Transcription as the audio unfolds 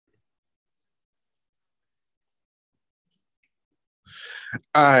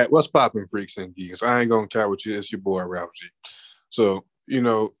All right, what's popping, freaks and geeks? I ain't gonna count with you. It's your boy Ralph G. So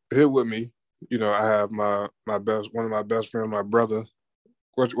here with me, I have my best one of my best friends, my brother.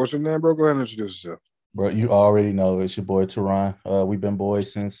 What's your name, bro? Go ahead and introduce yourself. Bro, you already know it's your boy Tehran. We've been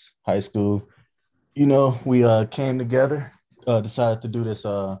boys since high school. We came together, decided to do this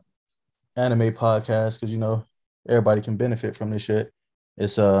anime podcast because everybody can benefit from this shit.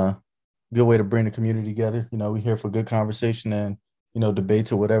 It's a good way to bring the community together. We here for good conversation and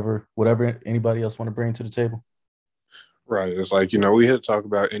debates or whatever anybody else want to bring to the table. Right. It's like, we here to talk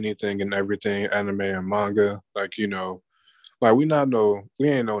about anything and everything, anime and manga. Like we ain't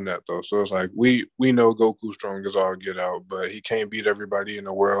known that though. So it's like we know Goku strong as all get out, but he can't beat everybody in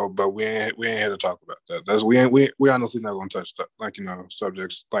the world. But we ain't here to talk about that. That's we honestly not gonna touch stuff like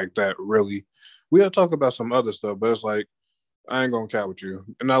subjects like that really. We'll talk about some other stuff, but it's like I ain't gonna count with you.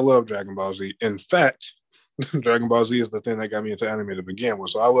 And I love Dragon Ball Z. In fact, Dragon Ball Z is the thing that got me into anime to begin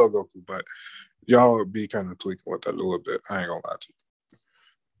with. So I love Goku, but y'all be kind of tweaking with that a little bit. I ain't gonna lie to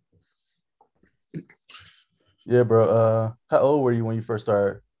Yeah, bro. How old were you when you first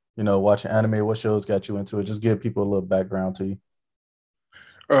started, watching anime? What shows got you into it? Just give people a little background to you.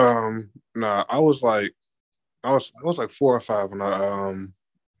 you. Nah, I was like 4 or 5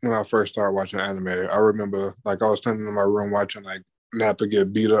 when I first started watching anime. I remember like I was standing in my room watching like Nappa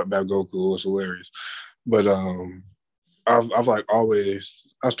get beat up by Goku. It was hilarious. But I've like always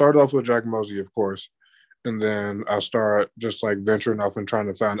I started off with Dragon Ball Z, of course, and then I start just like venturing off and trying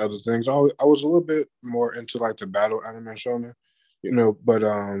to find other things. I was a little bit more into like the battle anime shonen, but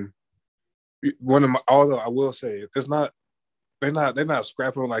one of my although I will say it's not they're not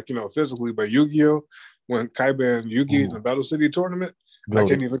scrapping like physically, but Yu-Gi-Oh! When Kaiba and Yugi in the Ooh, Battle City tournament, I go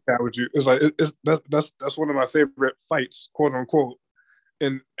can't even count with you. It's like it's that's one of my favorite fights, quote unquote,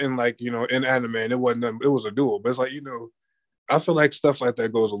 in like in anime, and it wasn't it was a duel, but it's like I feel like stuff like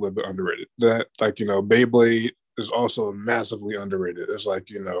that goes a little bit underrated. That like Beyblade is also massively underrated. It's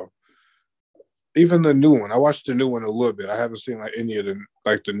like even the new one. I watched the new one a little bit. I haven't seen like any of the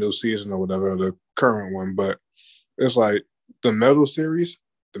new season or whatever, the current one, but it's like the Metal series.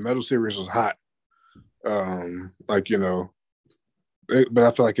 The Metal series was hot. Like but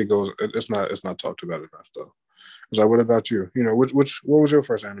I feel like it goes. It's not talked about enough though. It's like, what about you? What was your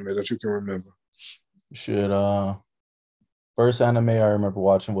first anime that you can remember? Shit. First anime I remember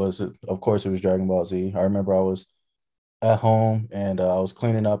watching was, of course, it was Dragon Ball Z. I remember I was at home and I was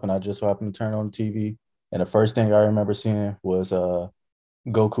cleaning up and I just so happened to turn on the TV. And the first thing I remember seeing was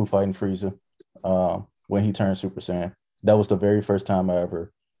Goku fighting Frieza when he turned Super Saiyan. That was the very first time I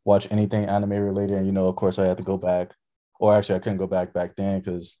ever watched anything anime related. And, of course, I had to go back. Or actually, I couldn't go back then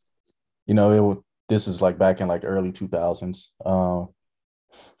because, this is like back in like early 2000s.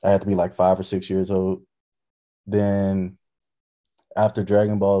 I had to be like 5 or 6 years old. Then after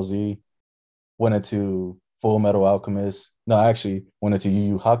Dragon Ball Z, went into Full Metal Alchemist. No, I actually went into Yu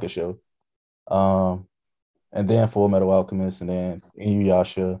Yu Hakusho. Um, and then Full Metal Alchemist, and then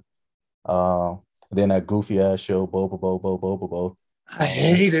Inuyasha. Then that goofy ass show, Boba Bo Bo Boba Bo. I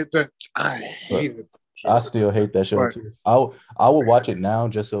hated that. I But hated that I show. still hate that show Like, too. I will watch it now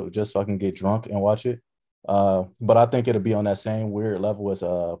just so I can get drunk and watch it. But I think it'll be on that same weird level as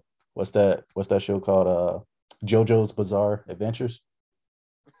what's that show called JoJo's Bizarre Adventures.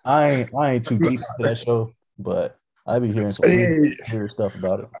 I ain't too deep into that show, but I be hearing some hey, weird stuff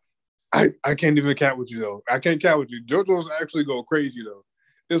about it. I can't even count with you though. I can't count with you. JoJo's actually go crazy though.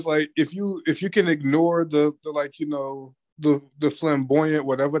 It's like if you can ignore the like the flamboyant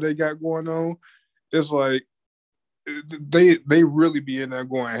whatever they got going on, it's like they really be in there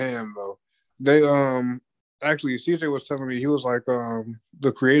going ham though. They actually CJ was telling me he was like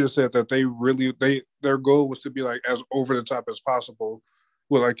the creator said that their goal was to be like as over the top as possible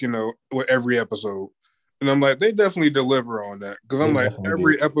with like with every episode. And I'm like, they definitely deliver on that because They I'm like, definitely did.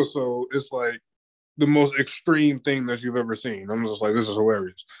 every episode is like the most extreme thing that you've ever seen. I'm just like, this is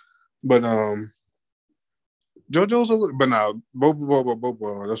hilarious. But JoJo's but now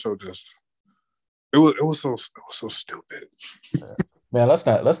Bobo, that show just it was so stupid. Man, let's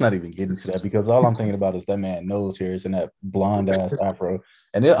not even get into that because all I'm thinking about is that man nose hairs and that blonde ass afro,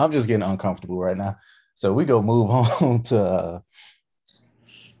 and I'm just getting uncomfortable right now. So we go move on to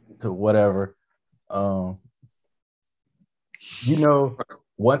whatever. Um, you know,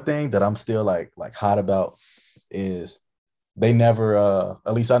 one thing that I'm still like hot about is they never,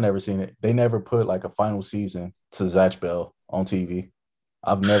 at least I never seen it. They never put like a final season to Zatch Bell on TV.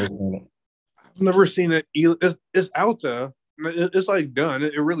 I've never seen it. I've never seen it. It's out there. It's like done.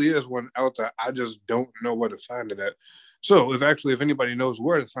 It really is one out there. I just don't know where to find it at. So if anybody knows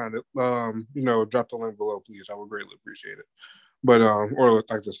where to find it, drop the link below, please. I would greatly appreciate it. but or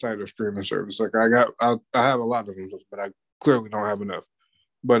like the site or streaming service. Like I have a lot of them, but I clearly don't have enough.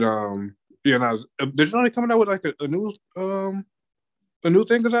 But yeah, and did you know they coming out with like a new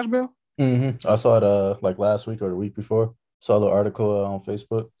thing, is that Bill? I saw it like last week or the week before. Saw the article on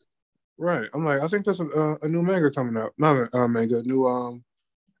Facebook. Right. I'm like, I think there's a new manga coming out. Not a manga, a new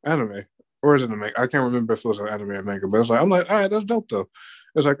anime. Or is it a manga? I can't remember if it was an anime or manga, but it's like I'm like, all right, that's dope though.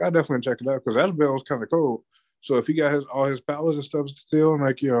 It's like I definitely check it out because Asbel is kind of cool. So if he got all his powers and stuff still, and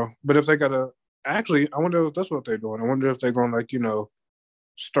like but if they gotta actually, I wonder if that's what they're doing. I wonder if they're gonna like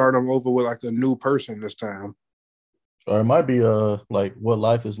start them over with like a new person this time. Or it might be like what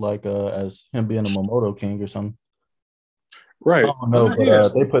life is like as him being a Momoto King or something. I Right. don't know, but Yeah.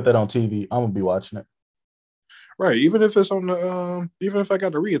 they put that on TV. I'm gonna be watching it. Right. Even if it's on the even if I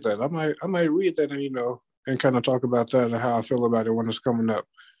got to read that, I might read that and and kind of talk about that and how I feel about it when it's coming up.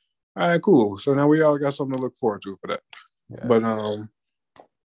 All right, cool. So now we all got something to look forward to for that. Yeah. But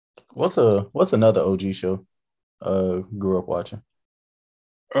What's another OG show grew up watching?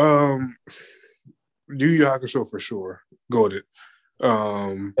 um Yu Yu Hakusho for sure. Goated.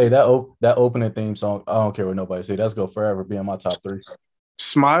 Um Hey, that opening theme song, I don't care what nobody say. That's go forever be in my top 3.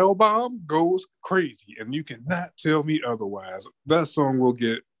 Smile Bomb goes crazy, and you cannot tell me otherwise. That song will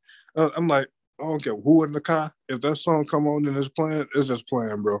get. I'm like, I don't care who in the car. If that song come on and it's just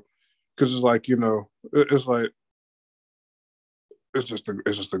playing, bro. Because it's like it's like it's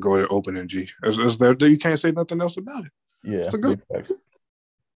just a go to opening G. It's there. You can't say nothing else about it. It's Yeah, the good. big facts.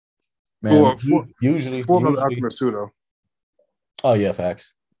 Man, Well, for Full Metal usually. Alchemist too, though. Oh yeah,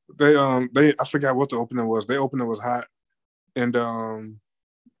 facts. They I forgot what the opening was. They opening was hot, and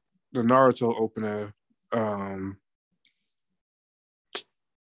the Naruto opening,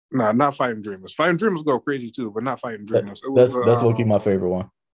 nah, not Fighting Dreamers. Fighting Dreamers go crazy too, but not Fighting Dreamers. It was That's low-key my favorite one.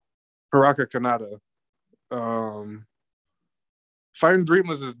 Haraka Kanata. Um, Fighting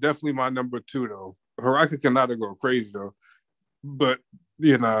Dreamers is definitely my number 2 though. Haraka Kanata go crazy though, but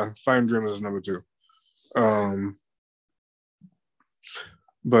Fighting Dreamers is number 2. Um,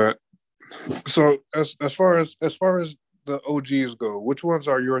 but so as far as the OGs go, which ones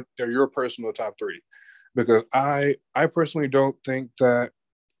are your personal top 3? Because I personally don't think that.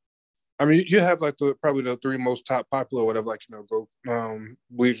 I mean, you have like probably the 3 most top popular, whatever, like go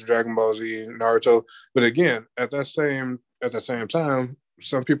Bleach, Dragon Ball Z, Naruto. But again, at the same time,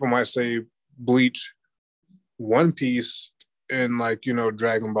 some people might say Bleach, One Piece, and like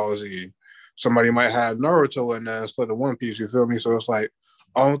Dragon Ball Z. Somebody might have Naruto in there instead of One Piece. You feel me? So it's like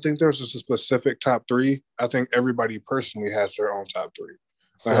I don't think there's just a specific top 3. I think everybody personally has their own top 3.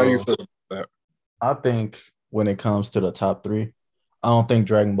 Like, how you So feel about that? I think when it comes to the top 3, I don't think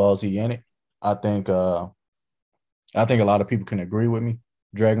Dragon Ball Z in it. I think a lot of people can agree with me.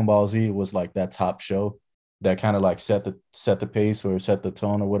 Dragon Ball Z was like that top show that kind of like set the pace or set the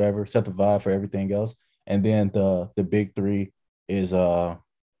tone or whatever, set the vibe for everything else. And then the big 3 is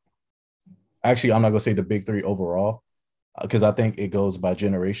actually I'm not gonna say the big 3 overall because I think it goes by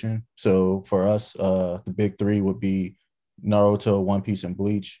generation. So for us, the big 3 would be Naruto, One Piece, and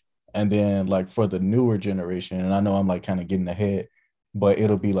Bleach. And then like for the newer generation, and I know I'm like kind of getting ahead, but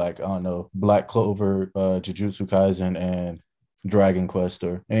it'll be like I don't know, Black Clover, Jujutsu Kaisen, and Dragon Quest,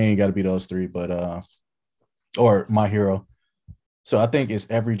 or it ain't got to be those 3, but or My Hero. So I think it's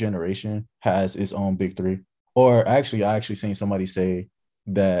every generation has its own big 3. Or actually, I actually seen somebody say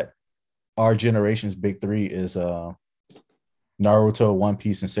that our generation's big 3 is Naruto, One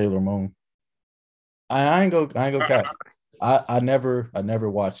Piece, and Sailor Moon. I ain't go cap. I never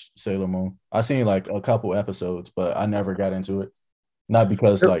watched Sailor Moon. I seen like a couple episodes, but I never got into it. Not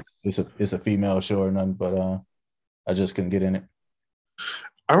because like it's a female show or nothing, but I just couldn't get in it.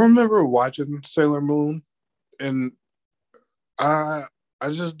 I remember watching Sailor Moon, and I I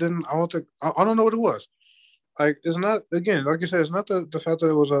just didn't. I don't think. I don't know what it was. Like it's not again. Like you said, it's not the fact that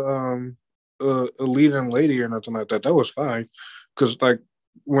it was a leading lady or nothing like that. That was fine, because like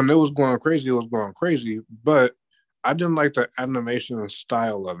when it was going crazy, it was going crazy. But I didn't like the animation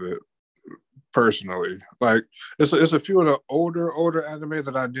style of it personally. Like it's a few of the older anime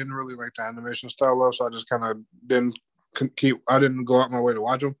that I didn't really like the animation style of, so I just kind of didn't keep. I didn't go out my way to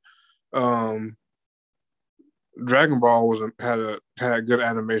watch them. Um, Dragon Ball had good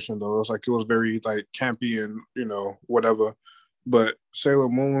animation though. It was like it was very like campy and whatever. But Sailor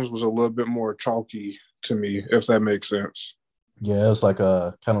Moon's was a little bit more chalky to me, if that makes sense. Yeah, it's like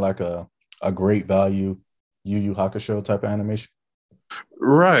a kind of like a great value Yu Yu Hakusho type of animation.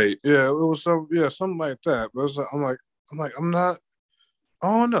 Right. Yeah. It was something like that. But I'm not. I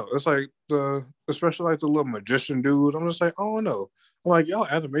don't know. It's like especially like the little magician dude. I'm just like, I don't know. I'm like, y'all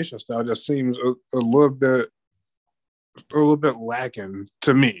animation style just seems a little bit a little bit lacking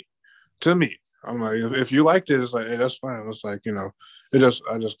to me. To me, I'm like, if you liked it, it's like, hey, that's fine. It's like,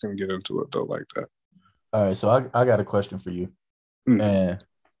 I just couldn't get into it though like that. All right, so I got a question for you, Mm. and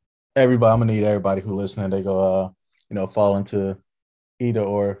everybody, I'm gonna need everybody who listening. They go, fall into either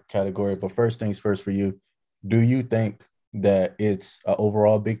or category. But first things first for you, do you think that it's an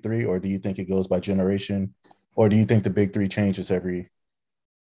overall big three, or do you think it goes by generation, or do you think the big three changes every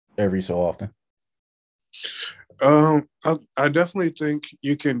so often? I definitely think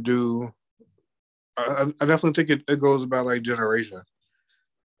you can do. I definitely think it goes by like generation.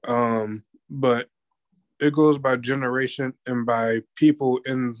 But it goes by generation and by people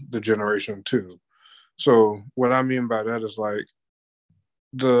in the generation too. So what I mean by that is like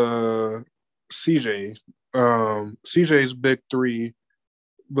the CJ, CJ's big three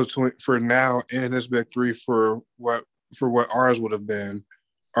between for now and his big three for what ours would have been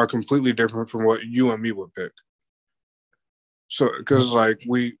are completely different from what you and me would pick. So because like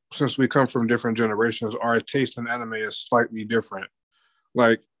since we come from different generations, our taste in anime is slightly different.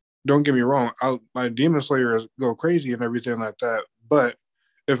 Like, don't get me wrong, like Demon Slayers go crazy and everything like that. But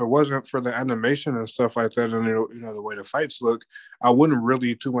if it wasn't for the animation and stuff like that, and the way the fights look, I wouldn't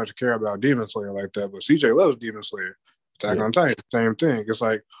really too much care about Demon Slayer like that. But CJ loves Demon Slayer. Attack on Titan, same thing. It's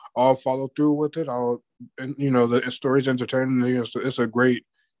like all follow through with it. All and the story's entertaining. It's a great,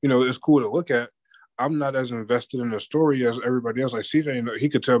 it's cool to look at. I'm not as invested in the story as everybody else. Like CJ, he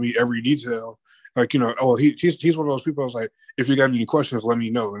could tell me every detail. Like he's one of those people. I was like, if you got any questions, let me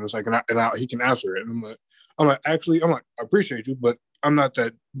know. And it's like, he can answer it. And I'm like, I appreciate you, but I'm not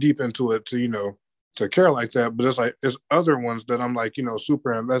that deep into it to care like that. But it's like it's other ones that I'm like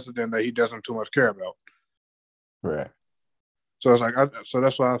super invested in that he doesn't too much care about. Right. So it's like so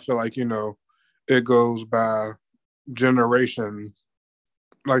that's why I feel like it goes by generation,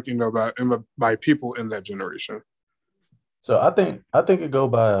 like by people in that generation. So I think it go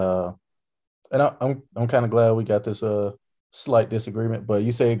by and I'm kind of glad we got this slight disagreement, but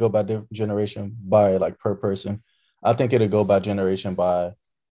you say it go by different generation by like per person. I think it'll go by generation by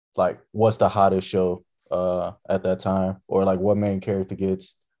like what's the hottest show at that time, or like what main character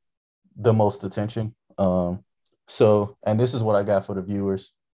gets the most attention. So and this is what I got for the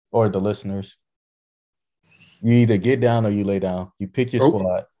viewers or the listeners. You either get down or you lay down. You pick your Oh,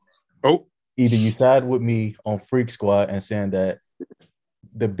 squad. oh, Either you side with me on Freak Squad and saying that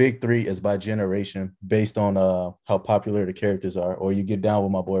the big three is by generation based on how popular the characters are, or you get down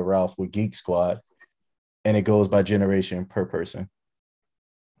with my boy Ralph with Geek Squad and it goes by generation per person.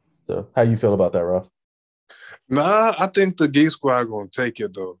 So how you feel about that, Ralph? nah, I think the Geek Squad gonna take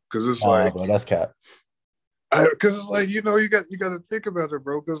it though, because it's Nah, like, bro, that's cap. because it's like you got to think about it,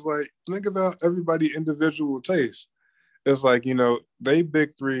 bro. Because like think about everybody individual taste. It's like they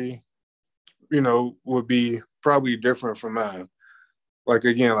big three, would be probably different from mine. Like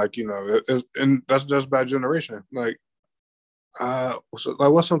again, like and that's just by generation. Like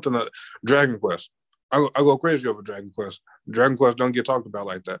what's something that Dragon Quest? I go crazy over Dragon Quest. Dragon Quest don't get talked about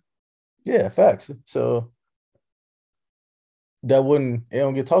like that. Yeah, facts. So that wouldn't it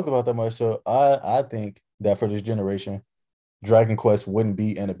don't get talked about that much. So I think that for this generation, Dragon Quest wouldn't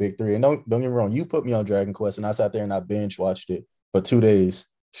be in a big three. And don't get me wrong, you put me on Dragon Quest and I sat there and I binge watched it for 2 days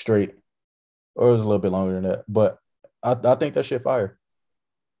straight, or it was a little bit longer than that. But I think that shit fire.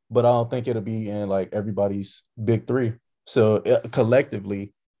 But I don't think it'll be in like everybody's big three. So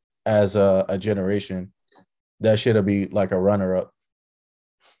collectively, as a generation, that shit'll be like a runner up.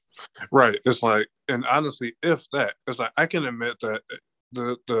 Right. It's like, and honestly, if that, it's like I can admit that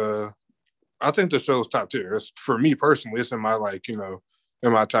the I think the show's top tier. It's for me personally. It's in my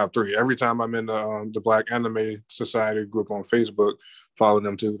in my top three. Every time I'm in the Black Anime Society group on Facebook, follow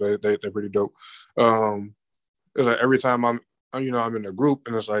them too. They're pretty dope. It's like every time I'm in a group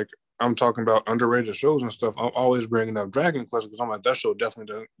and it's like I'm talking about underrated shows and stuff. I'm always bringing up Dragon Quest because I'm like that show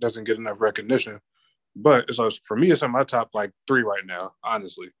definitely doesn't get enough recognition. But it's like for me, it's in my top like three right now,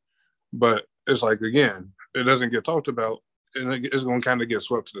 honestly. But it's like again, it doesn't get talked about, and it's going to kind of get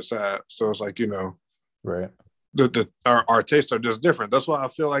swept to the side. So it's like Right. Our tastes are just different. That's why I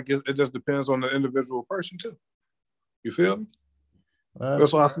feel like it just depends on the individual person too. You feel me? Uh,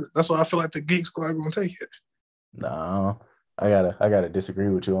 That's why I feel like the Geek Squad going to take it. no, I gotta disagree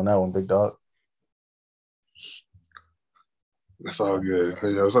with you on that one, big dog. It's all good.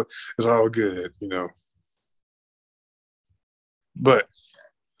 It's all good. But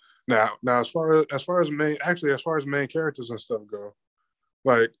now as far as main characters and stuff go,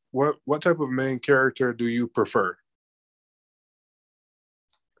 like what type of main character do you prefer?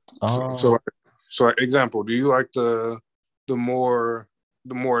 So so Um, like, so like, example, do you like the more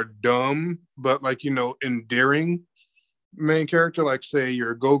dumb but like endearing, main character, like say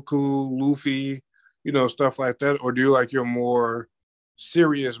you're Goku, Luffy, stuff like that, or do you like your more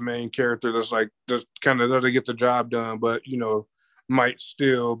serious main character that's like just kind of doesn't get the job done, but might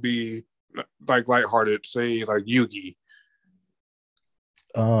still be like lighthearted, say like Yugi?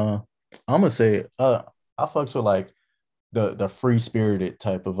 I'm gonna say I fucks with like the free spirited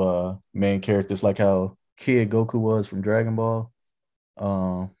type of main characters, like how Kid Goku was from Dragon Ball.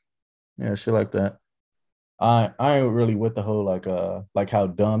 Um, yeah, shit like that. I ain't really with the whole like how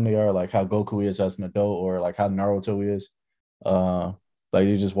dumb they are, like how Goku is as an adult, or like how Naruto is. Uh, like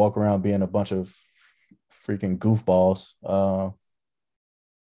they just walk around being a bunch of freaking goofballs.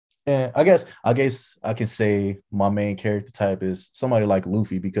 And I guess I can say my main character type is somebody like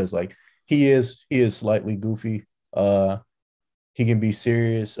Luffy because like he is slightly goofy. He can be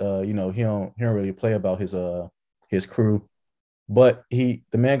serious. He don't really play about his crew, but the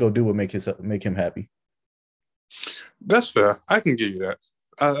man go do what make him happy. That's fair. I can give you that.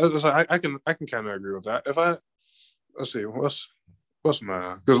 I can kind of agree with that. If I let's see, what's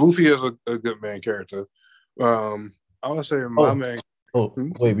mine? Because Luffy is a good main character. I would say my Oh, main. oh,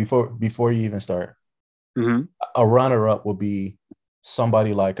 wait, before you even start, Mm-hmm. a runner up would be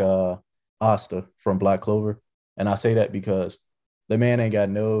somebody like Asta from Black Clover, and I say that because the man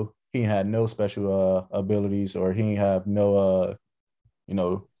he had no special abilities, or he ain't have no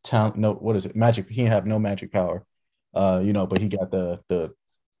talent, no, what is it, magic, he ain't have no magic power, but he got the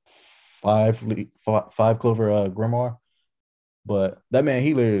five clover grimoire. But that man,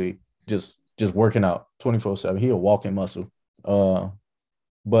 he literally just working out 24/7. He a walking muscle. uh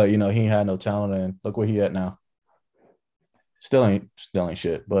but he ain't had no talent, and look where he at now. Still ain't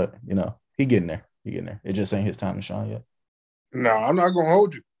shit, but he getting there. It just ain't his time to shine yet. No, I'm not gonna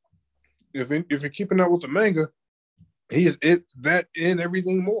hold you. If you're keeping up with the manga, he is it that and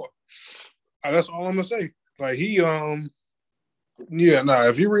everything more. That's all I'm gonna say. Like yeah, nah.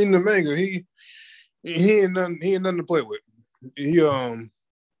 If you're reading the manga, he ain't nothing to play with. He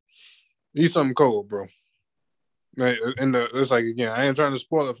he's something cold, bro. Like, and it's like again, I ain't trying to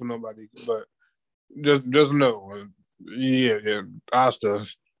spoil it for nobody, but just know, yeah, Asta.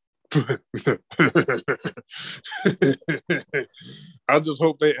 I just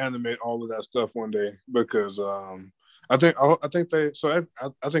hope they animate all of that stuff one day because I think they so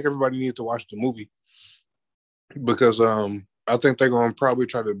I think everybody needs to watch the movie because I think they're gonna probably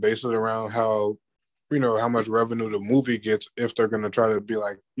try to base it around how how much revenue the movie gets if they're gonna try to be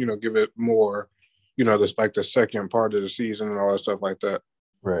like give it more this like the second part of the season and all that stuff like that.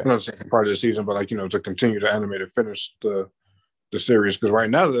 Right. Not the second part of the season, but like to continue to animate and finish the series because right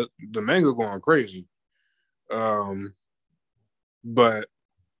now the manga going crazy, but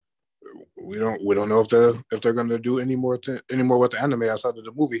we don't know if they're going to do any more with the anime outside of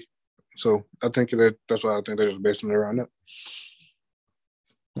the movie. So I think that's why I think they're just basing it around that.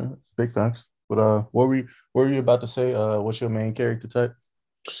 Yeah, big facts. But what were you about to say? What's your main character type?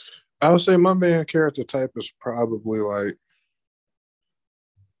 I would say my main character type is probably like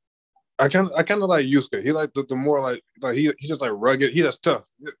I kind of like Yusuke. He like the more like he's just like rugged. He just tough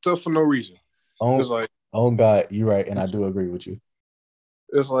for no reason. Oh, It's like oh God, you're right, and I do agree with you.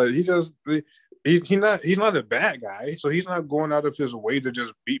 it's like he's not a bad guy, so he's not going out of his way to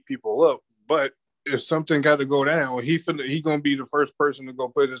just beat people up. But if something got to go down, he gonna be the first person to go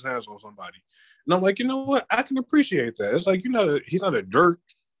put his hands on somebody. And I'm like, you know what? I can appreciate that. It's like he's not a jerk.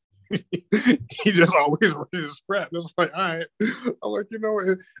 He just always ready to scrap. It's like, all right. I'm like,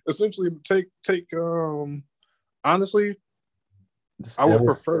 essentially take honestly, I would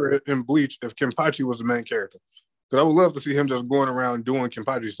prefer it in Bleach if Kenpachi was the main character. Because I would love to see him just going around doing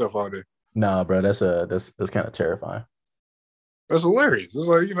Kenpachi stuff all day. Nah, bro, that's kind of terrifying. That's hilarious. It's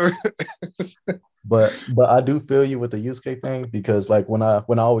like, But I do feel you with the Yusuke thing because like when I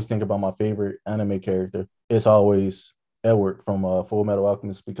always think about my favorite anime character, it's always Edward from Full Metal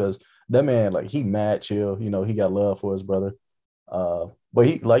Alchemist because that man, like, he mad chill. He got love for his brother. But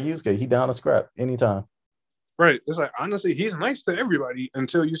he, like Yusuke, he down to scrap anytime. right. It's like, honestly, he's nice to everybody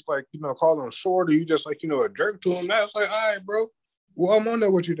until you like, call him short or you just like, a jerk to him. That's like, all right, bro. Well, I'm on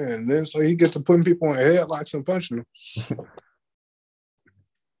there with you then. And then so he gets to putting people in headlocks and punching them.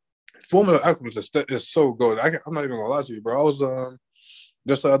 Full Metal Alchemist is so good. I'm not even gonna lie to you, bro. I was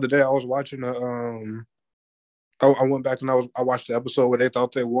just the other day I was watching I went back and I watched the episode where they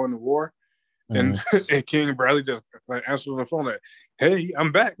thought they won the war, and and King Bradley just like answered on the phone like, "Hey,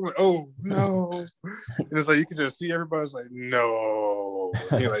 I'm back." I'm like, oh no! And it's like you can just see everybody's like, "No."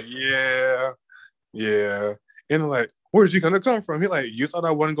 And he's like, "Yeah, yeah." And like, where's he gonna come from? He like, you thought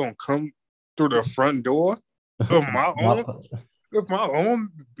I wasn't gonna come through the front door of my own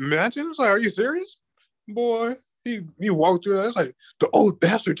mansion? It's like, are you serious, boy? he walked through that. It's like the old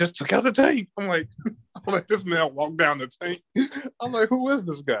bastard just took out the tank. I'm like, this man walked down the tank. I'm like, who is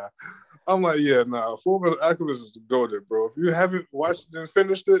this guy? I'm like, yeah, nah. Full Metal Alchemist is goated, bro. If you haven't watched it and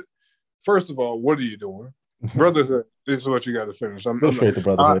finished it, first of all, what are you doing? Brotherhood is what you got to finish. Go straight to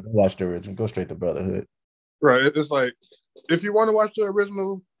Brotherhood. Watch the original. Go straight to Brotherhood. Right. It's like if you want to watch the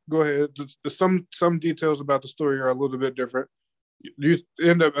original, go ahead. Some details about the story are a little bit different. You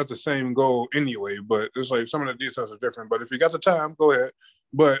end up at the same goal anyway, but it's like some of the details are different. But if you got the time, go ahead.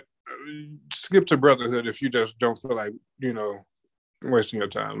 But skip to Brotherhood if you just don't feel like wasting your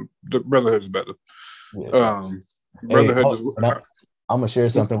time. The Brotherhood is better. Yeah, Brotherhood hey, is. I'm gonna share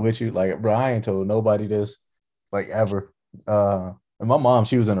something with you. Like, bro, I ain't told nobody this, like ever. And my mom,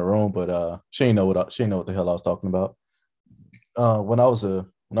 she was in the room, but she didn't know what the hell I was talking about. When I was a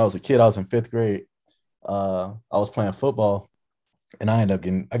kid, I was in 5th grade. I was playing football, and I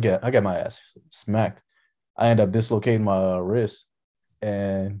ended up I got my ass smacked. I ended up dislocating my wrist,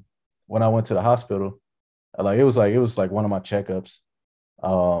 and when I went to the hospital, it was like one of my checkups.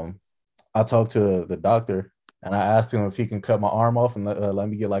 I talked to the doctor, and I asked him if he can cut my arm off and let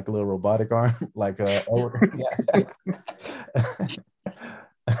me get like a little robotic arm, like yeah.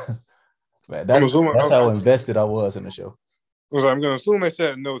 Man, that's how invested I was in the show. I'm gonna assume they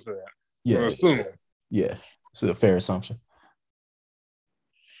said no to that. Yeah, it's a fair assumption.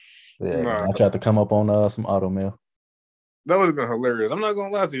 Yeah, man, I tried to come up on some auto mail. That would have been hilarious. I'm not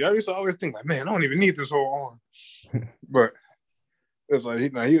gonna lie to you. I used to always think like, man, I don't even need this whole arm. But it's like he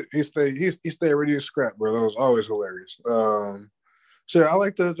stayed ready to scrap, bro. That was always hilarious. So I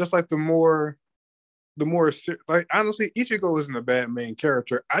like the more like honestly, Ichigo isn't a bad main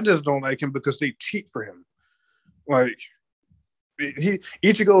character. I just don't like him because they cheat for him. Like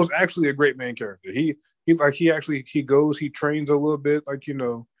Ichigo is actually a great main character. He goes, he trains a little bit, like he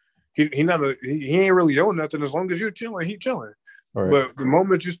ain't really own nothing as long as you're chilling, he chilling. Right. But the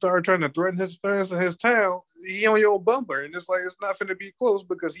moment you start trying to threaten his friends and his town, he on your bumper, and it's like it's not going to be close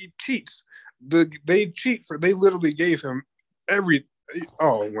because he cheats. They literally gave him every.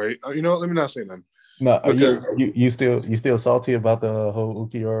 Oh wait, let me not say nothing. No, you still salty about the whole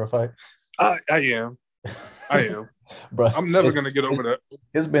Ukiura fight? I am. Bro, I'm never gonna get over that.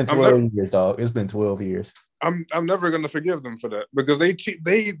 It's been 12 years, dog. It's been 12 years. I'm never gonna forgive them for that because they cheat.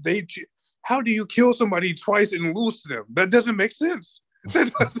 They cheat. How do you kill somebody twice and lose to them? That doesn't make sense.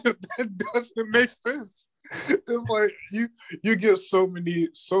 That doesn't make sense. It's like you get so many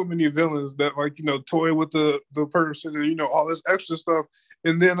villains that toy with the person and all this extra stuff,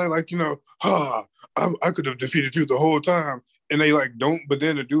 and then they I could have defeated you the whole time, and they don't. But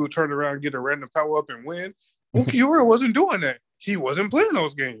then the dude turned around, get a random power up, and win. Ukiura wasn't doing that. He wasn't playing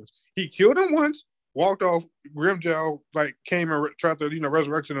those games. He killed him once, walked off. Grimjow came and tried to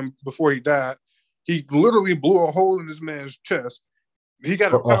resurrect him before he died. He literally blew a hole in this man's chest. He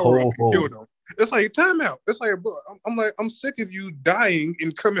got a power up and killed him. It's like time out. It's like, bro, I'm sick of you dying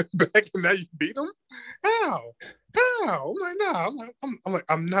and coming back, and now you beat him. How? I'm like, nah.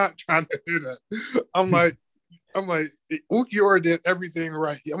 I'm not trying to do that. I'm like, Ukiura did everything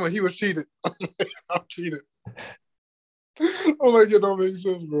right. I'm like, he was cheated. I'm cheated. I'm like, it don't make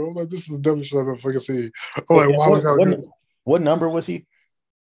sense, bro. I'm like, this is the dumbest shit I've ever fucking seen. I'm like, why was that? What number was he?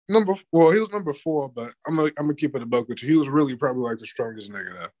 He was number 4, but I'm gonna keep it a buck with you. He was really probably the strongest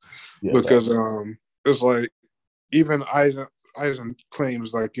nigga now. Yeah, because it's like even Aizen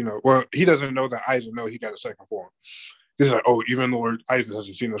claims he doesn't know that Aizen know he got a second form. He's like, oh, even Lord Aizen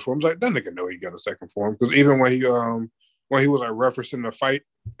hasn't seen this form. He's like, that nigga know he got a second form because even when he was referencing the fight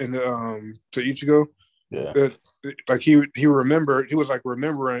in to Ichigo. Yeah, he remembered. He was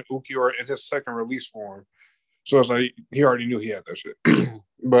remembering Ukiura in his second release form, so it's like he already knew he had that shit.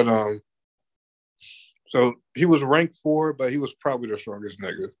 But so he was ranked 4, but he was probably the strongest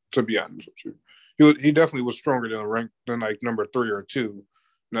nigga. To be honest with you, he definitely was stronger than number 3 or 2.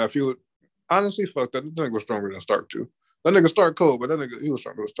 Now, if you would honestly fuck that nigga was stronger than Stark 2. That nigga Stark cold, but that nigga he was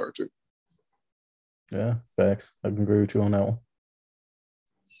stronger than Stark 2. Yeah, facts. I can agree with you on that one.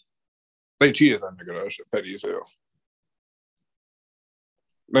 They cheated that nigga. That shit petty as hell.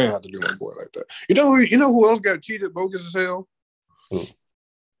 They didn't have to do my boy like that. You know who else got cheated bogus as hell? Who?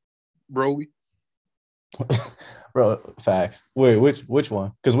 Broly. Bro, facts. Wait, which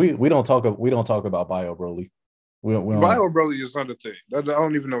one? Because we don't talk about Bio Broly. We Bio Broly is another thing. I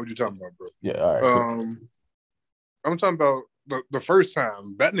don't even know what you're talking about, bro. Yeah, all right. Cool. I'm talking about the first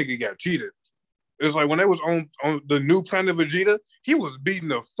time that nigga got cheated. It's like when they was on the new planet Vegeta, he was beating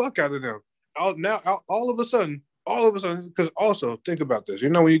the fuck out of them. All of a sudden, because also think about this.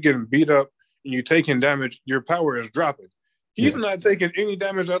 When you're getting beat up and you're taking damage, your power is dropping. He's not taking any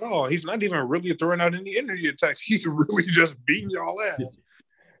damage at all. He's not even really throwing out any energy attacks. He's really just beating y'all ass.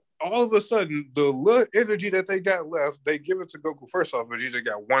 All of a sudden, the little energy that they got left, they give it to Goku. First off, Vegeta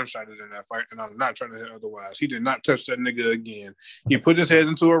got one-shotted in that fight, and I'm not trying to hit otherwise. He did not touch that nigga again. He put his head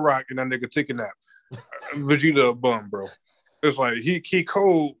into a rock, and that nigga took a nap. Vegeta a bum, bro. It's like he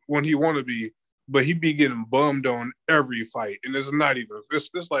cold when he want to be, but he be getting bummed on every fight, and it's not even.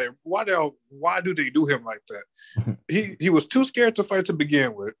 It's like why do they do him like that? He was too scared to fight to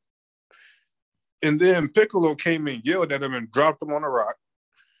begin with, and then Piccolo came and yelled at him and dropped him on a rock.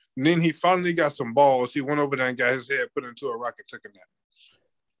 And then he finally got some balls. He went over there and got his head put into a rock and took a nap.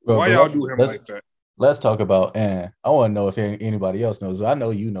 Bro, why y'all do him like that? Let's talk about, and I want to know if anybody else knows. I know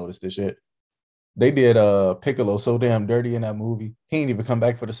you noticed this shit. They did Piccolo so damn dirty in that movie. He ain't even come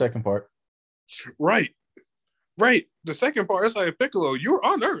back for the second part. Right. The second part, it's like, Piccolo, you're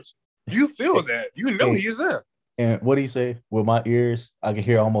on Earth. You feel that. You know he's there. And what did he say? With my ears, I can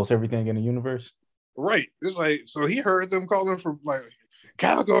hear almost everything in the universe. Right. It's like, so he heard them calling for, like,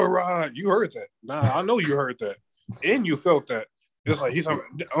 Calico Rod. You heard that. Nah, I know you heard that. And you felt that. It's like, he's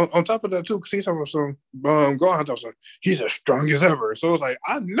on top of that, too, because he's talking about some, Gohan talks like, he's as strong as ever. So it's like,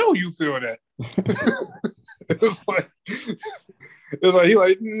 I know you feel that. It's like, he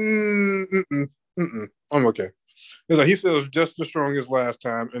like, I'm okay. It's like, he feels just as strong as last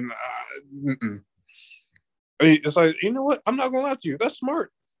time. And it's like, you know what? I'm not going to lie to you. That's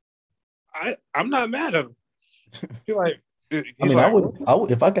smart. I'm not mad at him. He's like, I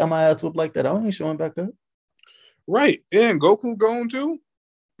would, if I got my ass whooped like that, I ain't showing back up. Right. And Goku going too.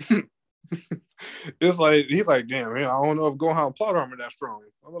 It's like, he's like, damn, man, I don't know if Gohan plot armor that strong.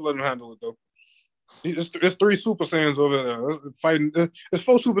 I'm going to let him handle it, though. It's 3 Super Saiyans over there fighting. It's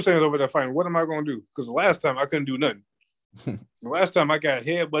 4 Super Saiyans over there fighting. What am I going to do? Because the last time I couldn't do nothing. The last time I got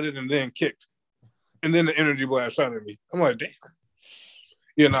headbutted and then kicked. And then the energy blast shot at me. I'm like, damn.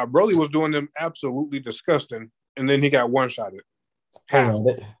 Yeah, now Broly was doing them absolutely disgusting. And then he got one-shotted. Hey,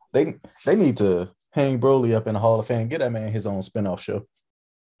 man, they need to hang Broly up in the Hall of Fame. Get that man his own spinoff show.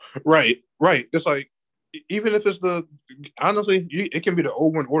 Right. It's like, even if it's honestly, it can be the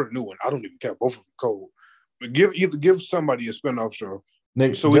old one or the new one. I don't even care. Both of them cold. But give somebody a spinoff show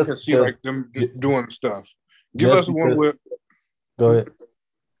so we can see like them doing stuff. Give us one with. Go ahead.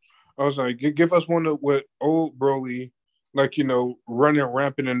 I was like, give us one with old Broly, like, running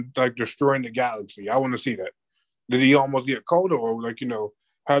rampant and like destroying the galaxy. I want to see that. Did he almost get cold, or like,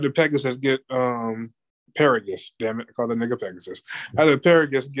 how did Pegasus get Paragus? Damn it, I call the nigga Pegasus. How did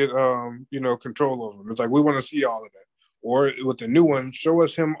Paragus get control over him? It's like, we want to see all of that. Or with the new one, show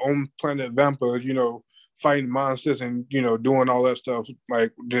us him on planet Vampa, fighting monsters and doing all that stuff.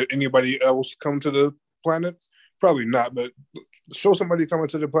 Like, did anybody else come to the planet? Probably not, but show somebody coming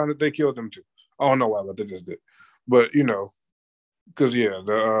to the planet, they killed them too. I don't know why, but they just did. But because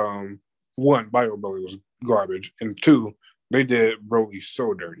the one, Bio Broly was garbage, and 2, they did Broly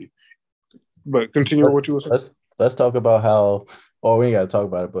so dirty. But continue what you were saying. Let's talk about how. Oh, we ain't got to talk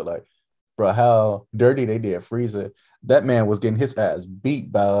about it, but like, bro, how dirty they did Frieza. That man was getting his ass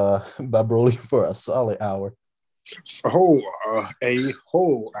beat by Broly for a solid hour. A whole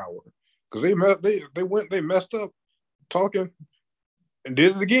hour, because they messed up talking and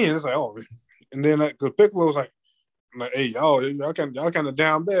did it again. It's like, oh, and then because Piccolo was like, hey, y'all kind of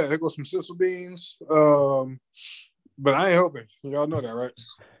down bad. There goes some sizzle beans. But I ain't helping. Y'all know that, right?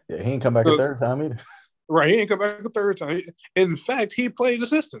 Yeah, he ain't come back a third time either. Right, he ain't come back a third time. In fact, he played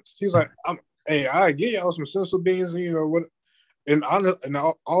assistance. He's like, hey, I get y'all some sizzle beans, and what, and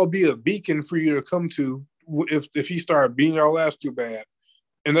I'll be a beacon for you to come to if he started beating y'all ass too bad.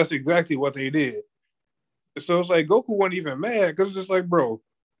 And that's exactly what they did. So it's like Goku wasn't even mad because it's just like, bro,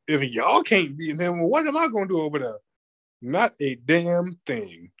 if y'all can't beat him, well, what am I going to do over there? Not a damn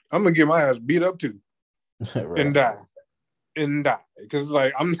thing. I'm going to get my ass beat up too. Right. And die. Because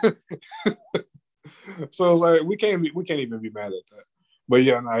like, I'm so like, we can't even be mad at that. But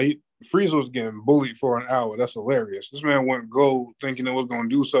yeah, Frieza was getting bullied for an hour. That's hilarious. This man went gold thinking it was going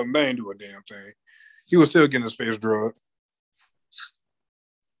to do something. They ain't do a damn thing. He was still getting his face drugged.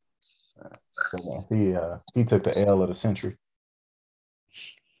 He took the L of the century.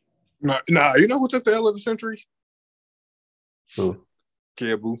 Nah, you know who took the L of the century? Who?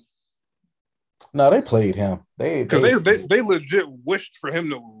 Caribou. No, they played him. They legit wished for him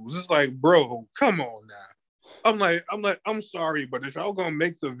to lose. It's like, bro, come on now. I'm sorry, but if y'all gonna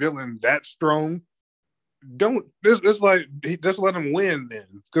make the villain that strong, don't. It's like, just let him win then.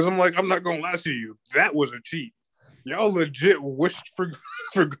 Because I'm not gonna lie to you, that was a cheat. Y'all legit wished for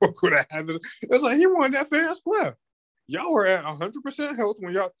Goku to have it. It's like he won that fair and square. Y'all were at 100% health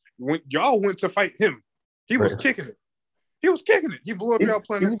when y'all went to fight him. He was kicking it. He was kicking it. He blew up y'all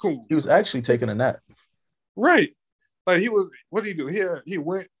planet cool. He was actually taking a nap. Right. Like he was, what did he do? He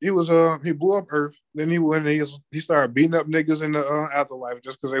blew up Earth. Then he started beating up niggas in the afterlife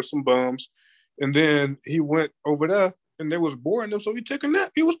just because they were some bums. And then he went over there and they was boring him, so he took a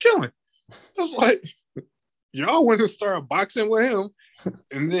nap. He was chilling. I was like, y'all went and started boxing with him,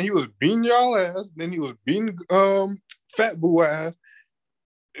 and then he was beating y'all ass. Then he was beating Fat Boo ass,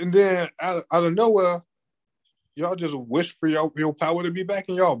 and then out of nowhere, y'all just wish for your power to be back,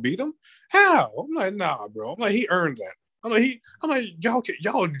 and y'all beat him. How? I'm like, nah, bro. I'm like, he earned that. I'm like,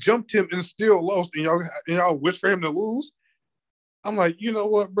 y'all jumped him and still lost, and y'all wish for him to lose. I'm like, you know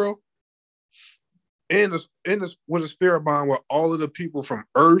what, bro? In this with a spirit bond with all of the people from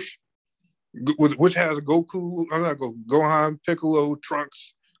Earth, which has Goku, Gohan, Piccolo,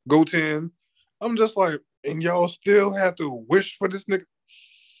 Trunks, Goten. I'm just like, and y'all still have to wish for this nigga.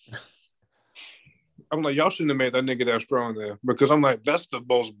 I'm like, y'all shouldn't have made that nigga that strong there, because I'm like, that's the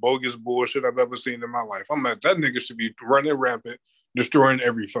most bogus bullshit I've ever seen in my life. I'm like, that nigga should be running rampant, destroying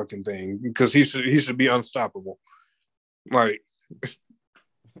every fucking thing, because he should be unstoppable. Like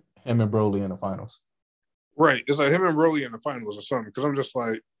him and Broly in the finals. Right. It's like him and Broly in the finals or something. Because I'm just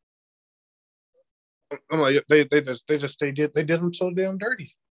like, they did him so damn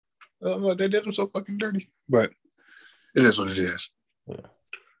dirty. I'm like, they did him so fucking dirty. But it is what it is. Yeah.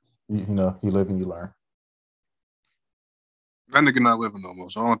 You know, you live and you learn. That nigga not living no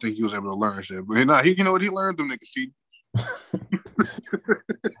more, so I don't think he was able to learn shit. But he you know what he learned? Them niggas cheating.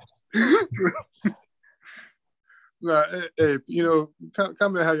 Nah, hey, you know,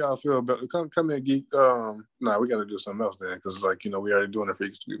 comment how y'all feel about it. Come in, geek. We got to do something else then, because it's like, you know, we already doing it for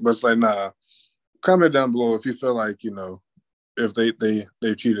each week. But it's like, nah, comment down below if you feel like, you know, if they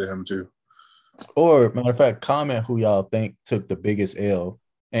cheated him too. Or matter of fact, comment who y'all think took the biggest L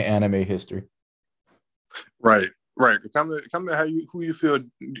in anime history. Right. Comment who you feel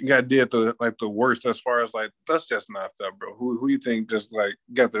got did the worst, as far as like, that's just not fair, bro. Who you think just like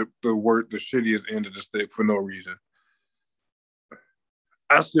got the worst, the shittiest end of the stick for no reason?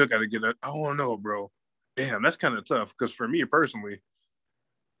 I still got to get it. I don't know, bro. Damn, that's kind of tough, because for me personally,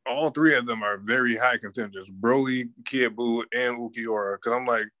 all three of them are very high contenders: Broly, Kid Buu, and Ukiura. Because I'm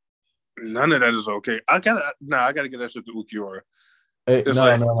like, none of that is okay. I gotta get that shit to Ukiura. Hey,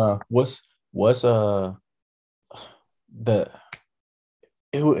 no. What's the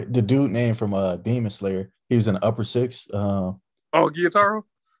dude name from Demon Slayer? He was in the upper six. Gyutaro?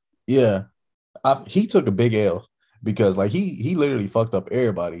 Yeah. He took a big L, because like he literally fucked up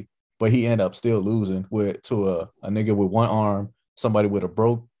everybody, but he ended up still losing to a nigga with one arm, somebody with a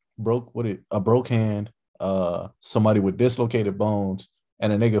broke hand, somebody with dislocated bones,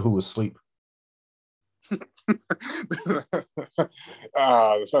 and a nigga who was asleep. The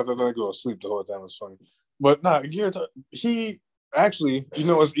fact that the nigga was asleep the whole time was funny. But nah, Gyutaro, he actually, you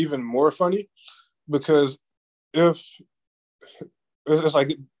know, it's even more funny, because if it's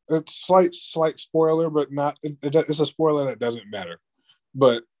like, it's slight spoiler, but not. It's a spoiler that doesn't matter.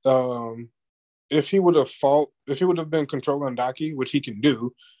 But if he would have been controlling Daki, which he can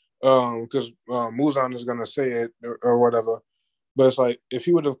do, because Muzan is gonna say it or whatever. But it's like, if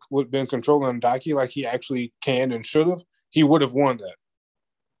he would have been controlling Daki like he actually can and should have, he would have won that.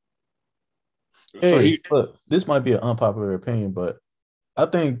 Hey, look, this might be an unpopular opinion, but I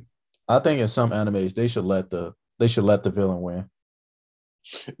think in some animes they should let the villain win.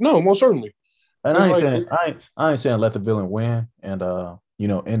 No, most certainly. And I ain't saying let the villain win and you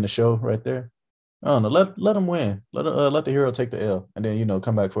know, end the show right there. I don't know. Let him win. Let the hero take the L, and then, you know,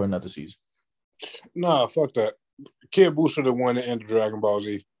 come back for another season. Nah, fuck that. Kid Buu should have won the end of Dragon Ball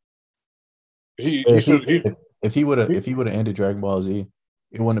Z. If he would have ended Dragon Ball Z,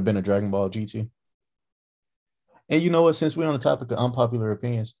 it wouldn't have been a Dragon Ball GT. And you know what? Since we're on the topic of unpopular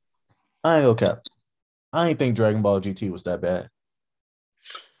opinions, I ain't gonna cap. I ain't think Dragon Ball GT was that bad.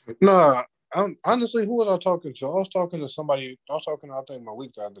 Nah, honestly, who was I talking to? I was talking to somebody. I think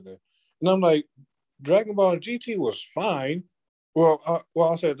Malik the other day, and I'm like, Dragon Ball GT was fine. Well,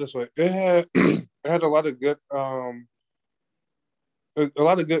 I'll say it this way: it had it had a lot of good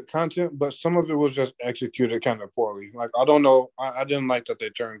content, but some of it was just executed kind of poorly. Like, I don't know, I didn't like that they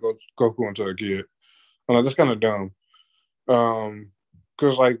turned Goku into a kid. I'm like, that's kind of dumb.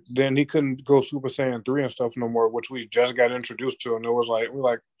 Because like, then he couldn't go Super Saiyan 3 and stuff no more, which we just got introduced to, and it was like,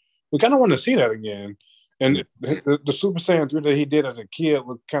 we kind of want to see that again. And the Super Saiyan 3 that he did as a kid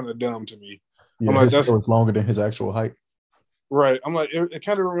looked kind of dumb to me. Yeah, I'm like, that was longer than his actual height. Right. I'm like, it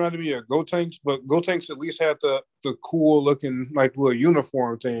kind of reminded me of Gotenks, but Gotenks at least had the cool looking like little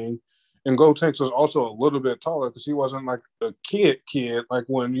uniform thing. And Gotenks was also a little bit taller, because he wasn't like a kid like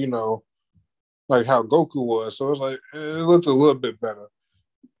when, you know, like how Goku was. So it's like it looked a little bit better.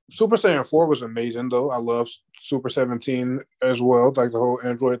 Super Saiyan 4 was amazing though. I love Super 17 as well. Like the whole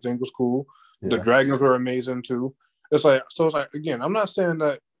Android thing was cool. The Yeah. dragons were amazing too. It's like again, I'm not saying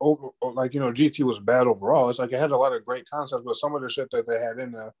that GT was bad overall. It's like it had a lot of great concepts, but some of the shit that they had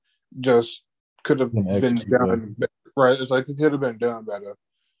in there just could have been done right. It's like it could have been done better.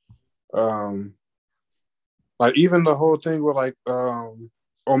 Like even the whole thing with like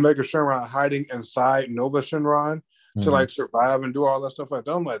Omega Shenron hiding inside Nova Shenron to like survive and do all that stuff like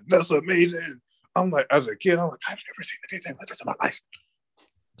that. I'm like, that's amazing. I'm like, as a kid, I'm like, I've never seen anything like this in my life.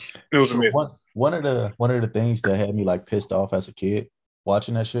 It was amazing. One of the things that had me like pissed off as a kid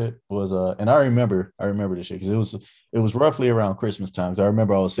watching that shit was and I remember this shit because it was roughly around Christmas times. I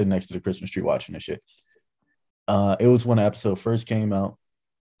remember I was sitting next to the Christmas tree watching this shit. It was when the episode first came out,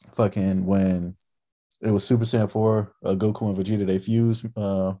 fucking when it was Super Saiyan 4, Goku and Vegeta, they fused,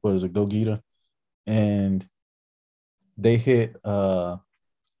 what is it, Gogeta, and they hit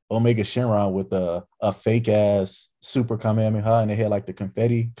Omega Shenron with a fake ass Super Kamehameha, and they had like the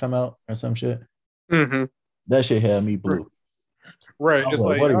confetti come out or some shit. Mm-hmm. That shit had me blue. Right. It's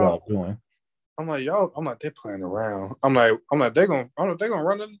like, what are y'all doing? I'm like, they're playing around. I'm like, they're gonna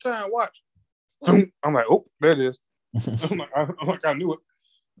run out of time. Watch. I'm like, oh, there it is. I'm like, I knew it.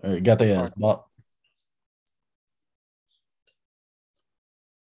 All right, got their ass bop.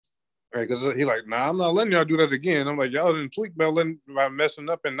 Right, because he like, nah, I'm not letting y'all do that again. I'm like, y'all didn't tweak by messing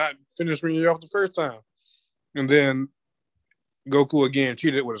up and not finishing you off the first time. And then Goku again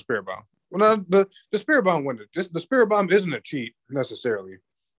cheated with a spirit bomb. Well, no, the spirit bomb went. The spirit bomb isn't a cheat necessarily.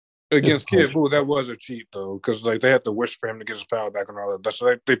 Against Kid Buu, that was a cheat though, because like they had to wish for him to get his power back and all that.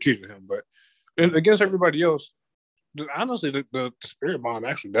 So they cheated him. But against everybody else, honestly, the spirit bomb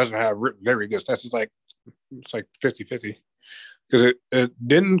actually doesn't have very good stats. It's like 50-50. Because it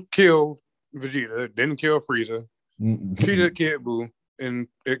didn't kill Vegeta, it didn't kill Frieza, cheated Kid Buu, and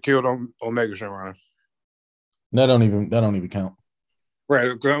it killed Omega Shenron. That don't even count.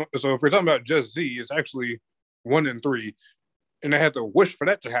 Right. So if we're talking about just Z, it's actually 1 and 3, and they had to wish for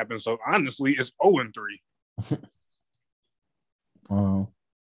that to happen. So honestly, it's 0 and 3.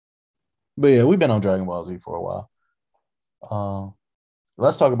 But yeah, we've been on Dragon Ball Z for a while.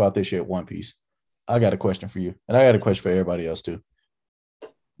 Let's talk about this shit, One Piece. I got a question for you, and I got a question for everybody else too.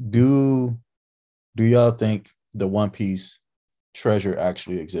 Do y'all think the One Piece treasure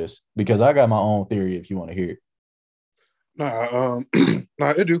actually exists? Because I got my own theory if you want to hear it. Nah,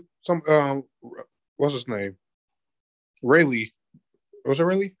 it do. Some what's his name? Rayleigh. Was it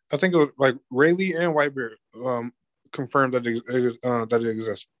Rayleigh? I think it was like Rayleigh and Whitebeard confirmed that it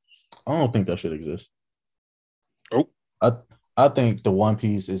exists. I don't think that should exist. Oh. I think the One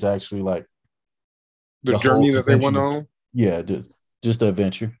Piece is actually like the journey that they went on. Yeah, just the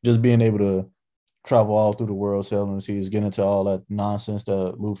adventure, just being able to travel all through the world, sailing the seas, getting into all that nonsense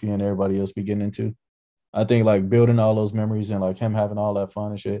that Luffy and everybody else be getting into. I think like building all those memories and like him having all that fun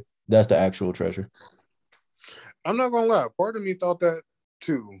and shit, that's the actual treasure. I'm not gonna lie, part of me thought that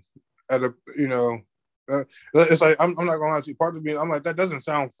too. It's like I'm not gonna lie to you. Part of me, I'm like, that doesn't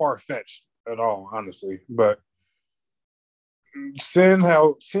sound far fetched at all, honestly. But seeing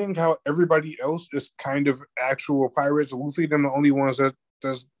how everybody else is kind of actual pirates, Luffy, them the only ones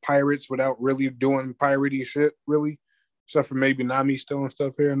that's pirates without really doing piratey shit, really, except for maybe Nami still and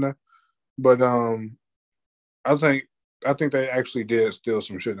stuff here and there. But I think they actually did steal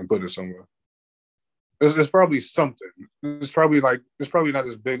some shit and put it somewhere. It's probably something. It's probably not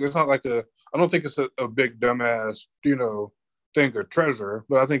as big. It's not like I don't think it's a big dumbass, thing of treasure,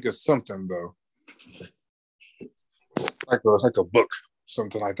 but I think it's something though. Like a book,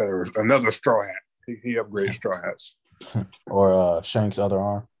 something like that, or another straw hat. He upgraded straw hats. Or Shank's other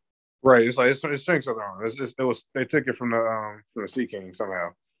arm. Right. It's like it's Shank's other arm. They took it from the Sea King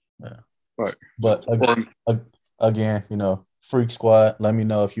somehow. Yeah. Right. But again, Freak Squad, let me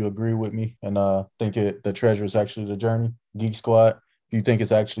know if you agree with me and think the treasure is actually the journey. Geek Squad, if you think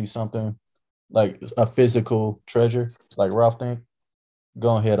it's actually something like a physical treasure, like Ralph think,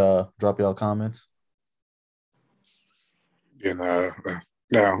 go ahead, drop y'all comments. Now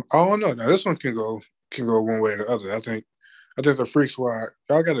I don't know. Now this one can go one way or the other. I think the Freak Squad,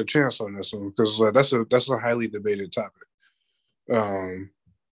 y'all got a chance on this one because that's a highly debated topic.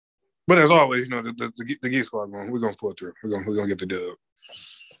 But as always, the Geek Squad we're gonna pull through. We're gonna get the dub.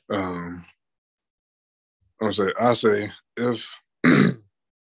 I'll say if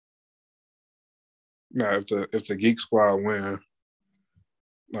now if the Geek Squad win,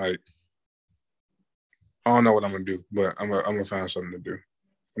 like I don't know what I'm gonna do, but I'm gonna find something to do.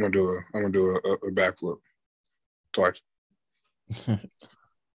 I'm gonna do a backflip twice.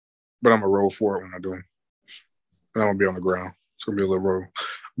 but I'm gonna roll for it when I do. And I'm gonna be on the ground. It's gonna be a little roll,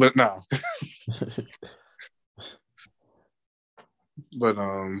 but no. But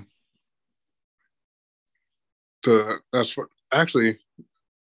that's what actually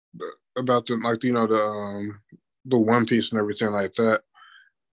about the like the One Piece and everything like that.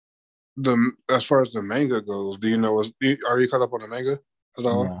 The as far as the manga goes, do you know? Are you caught up on the manga at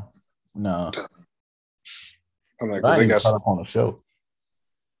all? No, no. I'm like, But because I they ain't even got. caught up on the show.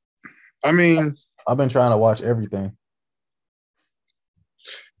 I mean, I've been trying to watch everything.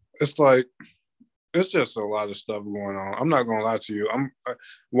 it's like it's just a lot of stuff going on. I'm not gonna lie to you.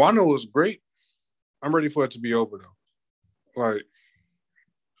 Wano was great. I'm ready for it to be over though. Like,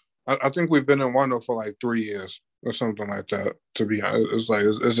 I think we've been in Wano for like 3 years or something like that. To be honest, it's like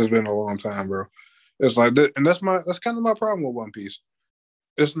it's just been a long time, bro. It's like, and that's kind of my problem with One Piece.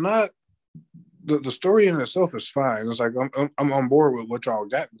 It's not the story in itself is fine. It's like I'm on board with what y'all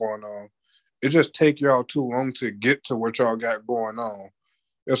got going on. It just take y'all too long to get to what y'all got going on.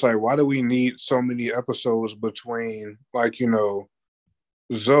 It's like, why do we need so many episodes between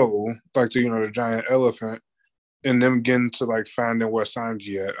Zoe, like the giant elephant, and them getting to like finding where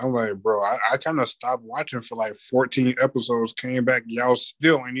Sanji at? I'm like, bro, I kind of stopped watching for like 14 episodes, came back, y'all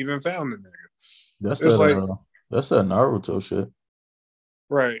still ain't even found the nigga. That's It's that. like, That's that Naruto shit.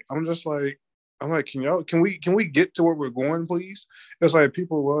 right. I'm like, can we get to where we're going, please? It's like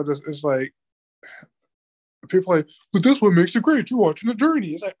it's like people are like, but that's what makes it great. You're watching the journey.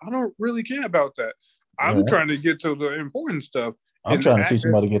 It's like, I don't really care about that. I'm Yeah, trying to get to the important stuff. I'm And trying to see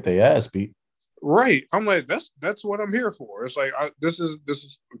somebody get their ass beat. right. I'm like, that's what I'm here for. It's like this is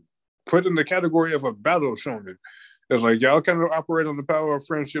put in the category of a battle shonen. It's like y'all kind of operate on the power of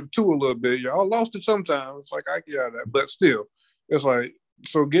friendship too a little bit. Y'all lost it sometimes. It's like I get that, but still, it's like,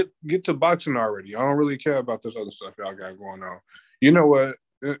 so get to boxing already. I don't really care about this other stuff y'all got going on. You know what?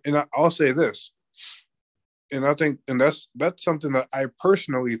 And I'll say this, and I think, and that's something that I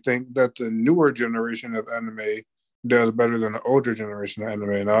personally think that the newer generation of anime does better than the older generation of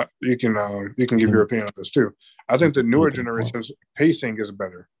anime. And you can give your You opinion on this too. I you think the newer get to the point. generation's pacing is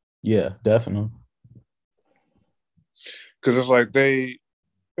better Yeah, definitely. because it's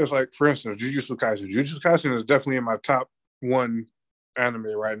like, for instance, Jujutsu Kaisen. Jujutsu Kaisen is definitely in my top one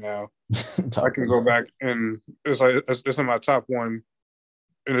anime right now. I Top can one. go back and it's in my top one,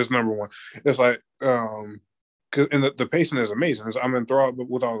 and it's number one. It's like and the pacing is amazing. I'm enthralled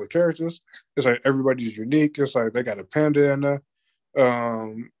with all the characters. It's like everybody's unique. It's like they got a panda in there,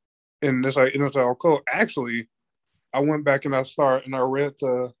 and it's all cool. Actually, I went back and I read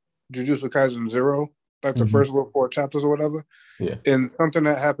the Jujutsu Kaisen Zero, like the Mm-hmm. first little 4 chapters or whatever. Yeah. And something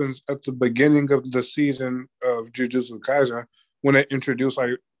that happens at the beginning of the season of Jujutsu Kaisen when they introduce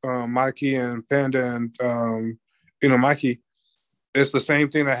like Maki and Panda and Maki, it's the same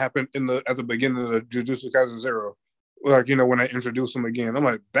thing that happened at the beginning of the Jujutsu Kaisen Zero. Like, when I introduce him again, I'm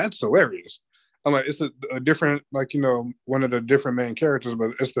like, that's hilarious. I'm like, it's a different, like, one of the different main characters,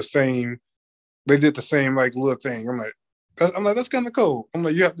 but it's the same. They did the same like little thing. I'm like, that's kind of cool. I'm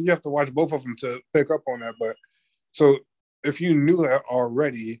like, you have to watch both of them to pick up on that. But so if you knew that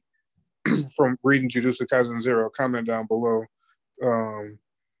already from reading Jujutsu Kaisen Zero, comment down below. Um,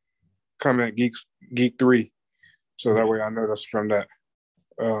 comment Geek 3, so that Yeah. way I know that's from that.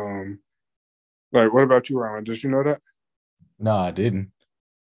 Um, like, what about you, Ryan? Did you know that? No, I didn't.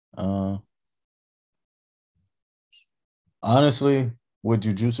 Uh, Honestly, with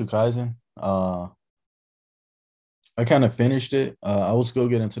Jujutsu Kaisen, I kind of finished it. I was still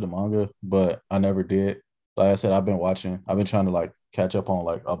getting into the manga, but I never did. Like I said, I've been trying to like catch up on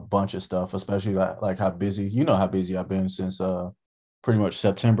like a bunch of stuff, especially like how busy, how busy I've been since pretty much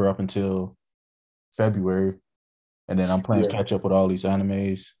September up until February. And then I'm playing Yeah, catch up with all these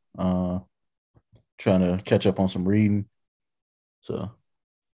animes, trying to catch up on some reading. So,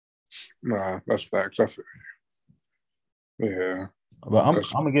 nah, that's facts. I feel you. Yeah, but I'm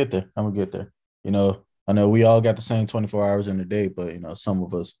that's I'm gonna get there. I'm gonna get there. I know we all got the same 24 hours in a day, but some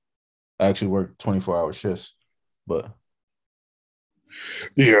of us actually work 24-hour shifts. But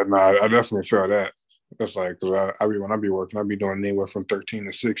yeah. Nah, I definitely feel that. That's like, because I be when I be working, I be doing anywhere from 13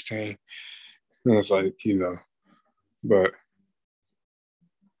 to 16, and it's like, but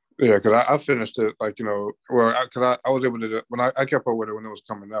yeah, because I finished it like, well, because I was able to, when I kept up with it when it was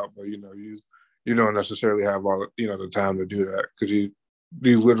coming out, but you don't necessarily have all the time to do that because you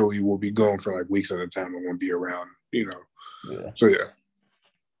literally will be going for like weeks at a time and won't be around. yeah, So yeah.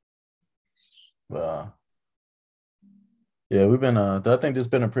 uh, yeah, we've been. I think this has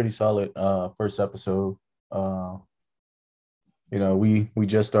been a pretty solid first episode. Uh, we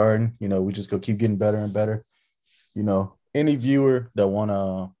just starting. We just go keep getting better and better. Any viewer that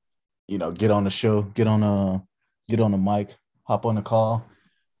wanna get on the show, get on the mic, hop on the call.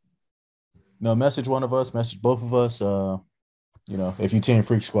 Message one of us, message both of us. If you Team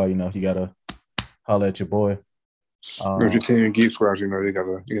Freak Squad, you gotta holler at your boy. If you're Team Geek Squad, you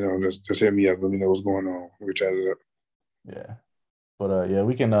gotta, just hit me up. Let me know what's going on. We chat it up. Yeah, but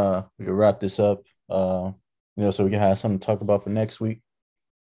we can wrap this up. So we can have something to talk about for next week.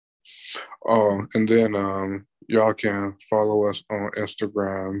 And then y'all can follow us on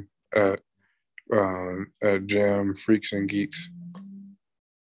Instagram at Jam Freaks and Geeks.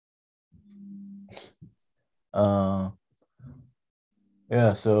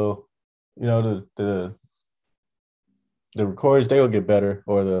 Yeah, so the recordings, they will get better,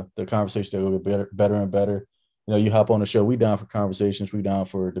 or the conversation, they will get better and better. You hop on the show, we down for conversations, we down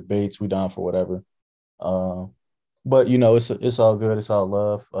for debates, we down for whatever. But it's all good, it's all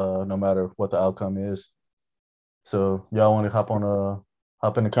love, no matter what the outcome is. So y'all want to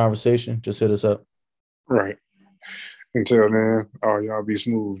hop in the conversation, just hit us up. Right. Until then, y'all be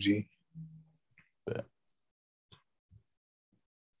smooth, G.